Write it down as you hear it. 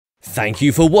Thank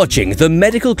you for watching the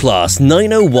Medical Class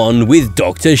 901 with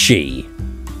Dr. Shi.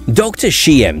 Dr.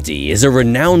 Shi MD is a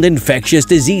renowned infectious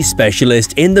disease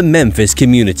specialist in the Memphis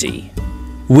community.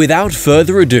 Without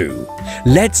further ado,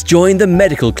 let's join the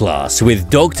medical class with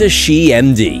Dr. Shi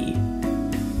MD.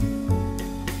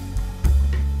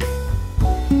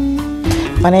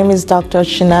 My name is Dr.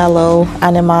 Chinelo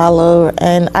Animalu,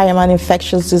 and I am an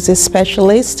infectious disease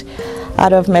specialist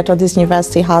out of Methodist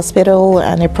University Hospital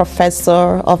and a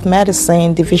professor of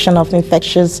medicine, Division of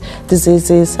Infectious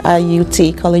Diseases at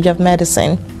UT College of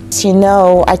Medicine. As you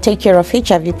know, I take care of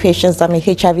HIV patients. I'm a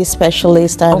HIV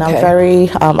specialist, and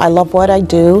I love what I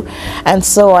do. And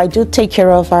so I do take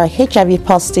care of our HIV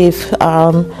positive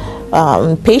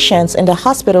patients in the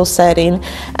hospital setting.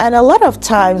 And a lot of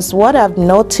times what I've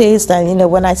noticed, and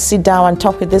when I sit down and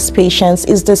talk with these patients,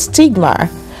 is the stigma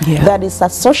that is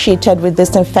associated with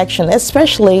this infection,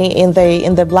 especially in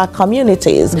the Black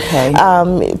communities.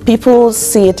 People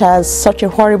see it as such a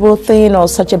horrible thing or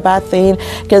such a bad thing,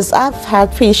 because I've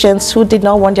had patients who did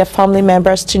not want their family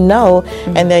members to know,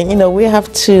 and then we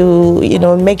have to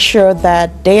make sure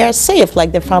that they are safe,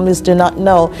 like their families do not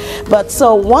know. But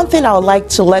so one thing I would like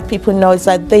to let people know is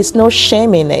that there's no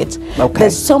shame in it.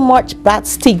 There's so much bad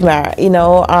stigma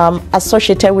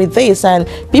associated with this, and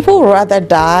people would rather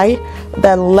die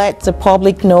than let the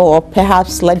public know, or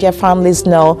perhaps let their families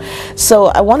know. So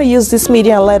I want to use this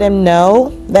media and let them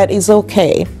know that it's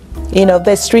okay.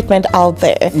 There's treatment out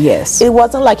there. Yes. It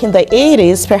wasn't like in the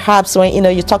 80s, perhaps, when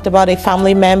you talked about a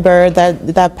family member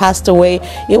that passed away.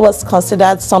 It was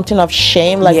considered something of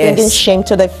shame, like bringing shame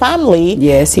to the family.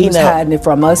 Yes, he was hiding it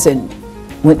from us, and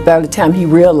by the time he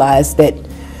realized that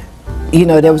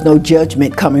there was no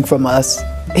judgment coming from us,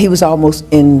 he was almost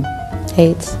in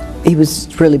AIDS. He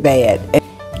was really bad.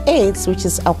 AIDS, which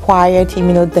is acquired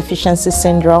immunodeficiency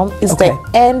syndrome, is the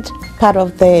end part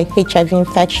of the HIV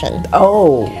infection.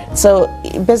 So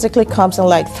it basically comes in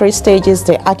like 3 stages.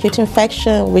 The acute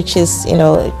infection, which is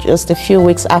just a few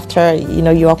weeks after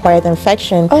you acquire the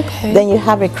infection. Then you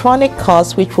have a chronic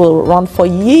cause, which will run for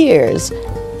years.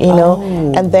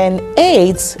 And then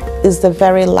AIDS is the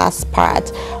very last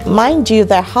part. Mind you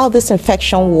that how this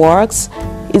infection works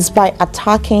is by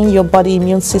attacking your body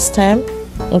immune system.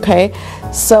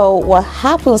 So what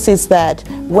happens is that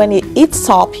when it eats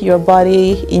up your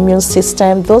body immune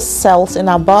system, those cells in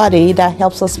our body that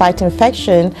helps us fight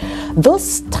infection,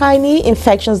 those tiny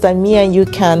infections that me and you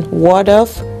can ward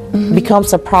off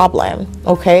becomes a problem.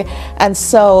 And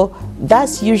so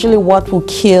that's usually what will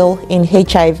kill in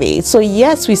HIV. So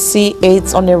yes, we see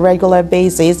AIDS on a regular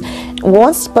basis.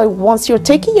 But once you're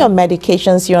taking your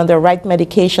medications, you're on the right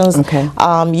medications,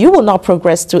 you will not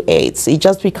progress to AIDS. It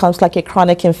just becomes like a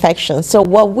chronic infection. So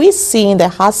what we see in the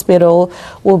hospital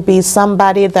will be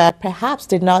somebody that perhaps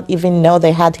did not even know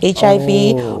they had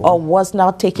HIV or was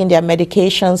not taking their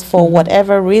medications for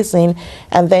whatever reason,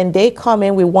 and then they come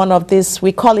in with one of these,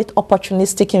 we call it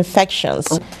opportunistic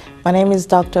infections. My name is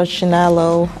Dr.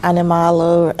 Chinelo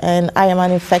Animalu, and I am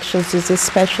an infectious disease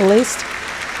specialist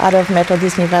out of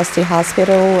Methodist University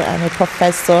Hospital and a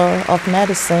professor of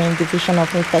medicine, Division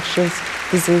of Infectious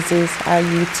Diseases at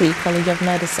UT College of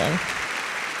Medicine.